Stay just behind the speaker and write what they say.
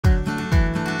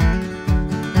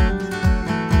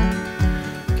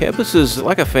Campus is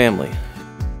like a family.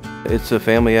 It's a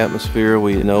family atmosphere.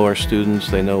 We know our students,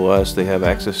 they know us, they have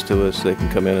access to us, they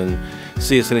can come in and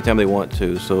see us anytime they want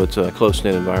to, so it's a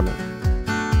close-knit environment.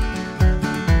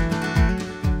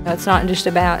 It's not just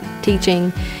about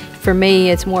teaching. For me,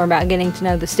 it's more about getting to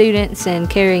know the students and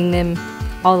carrying them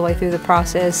all the way through the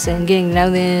process and getting to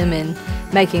know them and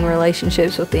making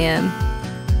relationships with them.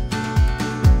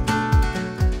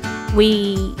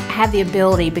 We have the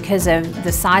ability, because of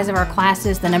the size of our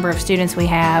classes, the number of students we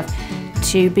have,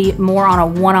 to be more on a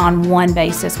one-on-one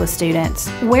basis with students.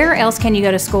 Where else can you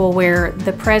go to school where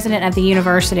the president of the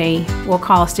university will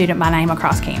call a student by name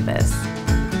across campus?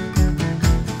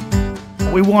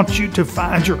 We want you to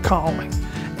find your calling.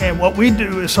 And what we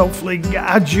do is hopefully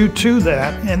guide you to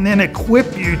that and then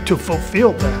equip you to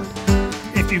fulfill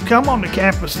that. If you come on the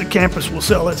campus will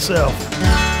sell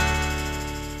itself.